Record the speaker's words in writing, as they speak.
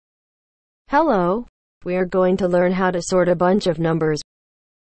Hello. We are going to learn how to sort a bunch of numbers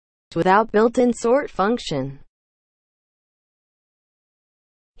without built-in sort function.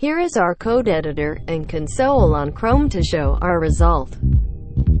 Here is our code editor and console on Chrome to show our result.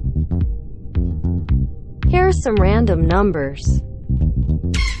 Here are some random numbers.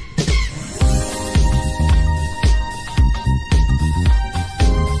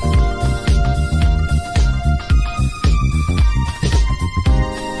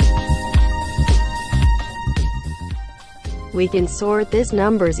 We can sort these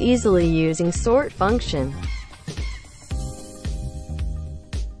numbers easily using sort function.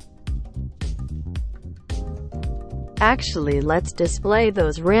 Actually, let's display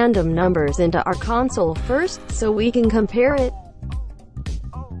those random numbers into our console first, so we can compare it.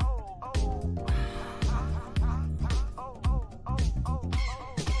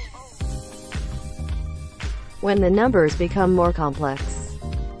 When the numbers become more complex,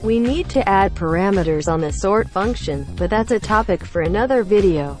 we need to add parameters on the sort function, but that's a topic for another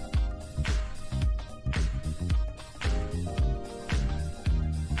video.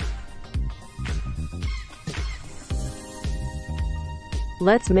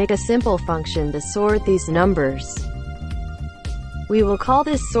 Let's make a simple function to sort these numbers. We will call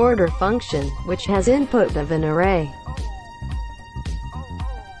this sorter function, which has input of an array.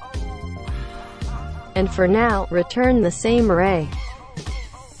 And for now, return the same array.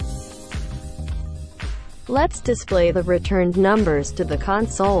 Let's display the returned numbers to the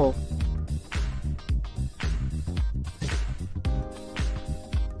console.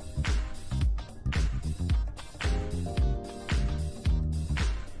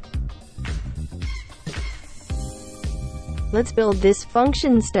 Let's build this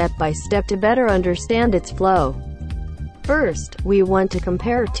function step by step to better understand its flow. First, we want to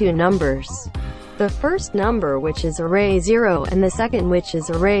compare two numbers. The first number, which is array 0, and the second, which is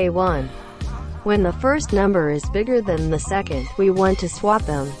array 1. When the first number is bigger than the second, we want to swap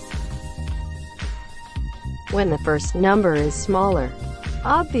them. When the first number is smaller,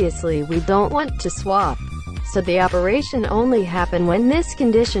 obviously we don't want to swap, so the operation only happens when this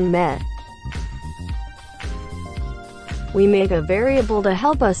condition met. We make a variable to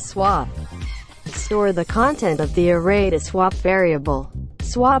help us swap. Store the content of the array to swap variable.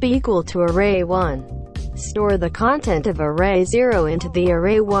 Swap equal to array 1. Store the content of array 0 into the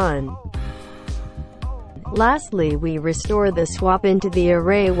array 1. Lastly, we restore the swap into the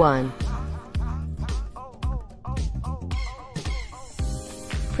array 1.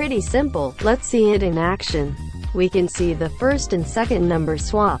 Pretty simple. Let's see it in action. We can see the first and second number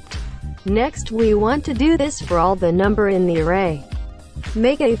swapped. Next, we want to do this for all the number in the array.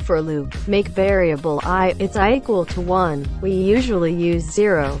 Make a for loop. Make variable I its I equal to 1. We usually use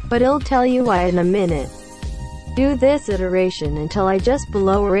 0, but it'll tell you why in a minute. Do this iteration until I just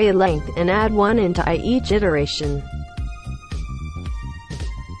below array length, and add 1 into I each iteration.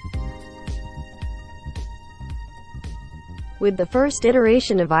 With the first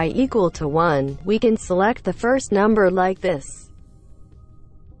iteration of I equal to 1, we can select the first number like this.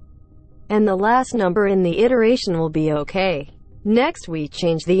 And the last number in the iteration will be okay. Next, we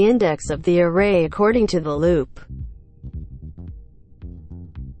change the index of the array according to the loop.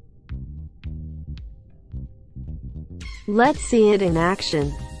 Let's see it in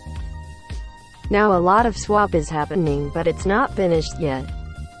action. Now a lot of swap is happening, but it's not finished yet.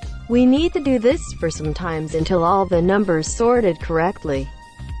 We need to do this for some times until all the numbers sorted correctly.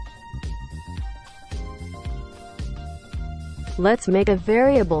 Let's make a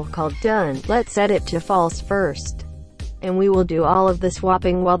variable called done. Let's set it to false first. And we will do all of the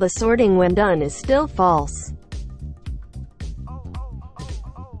swapping while the sorting when done is still false.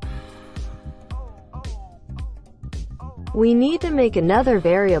 We need to make another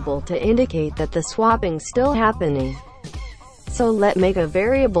variable to indicate that the swapping's still happening. So let's make a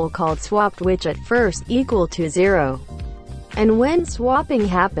variable called swapped, which at first equal to 0. And when swapping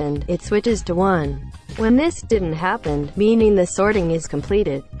happened, it switches to 1. When this didn't happen, meaning the sorting is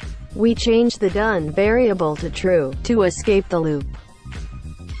completed, we change the done variable to true, to escape the loop.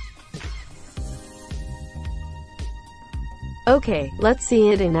 Okay, let's see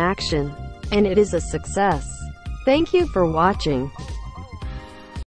it in action. And it is a success. Thank you for watching.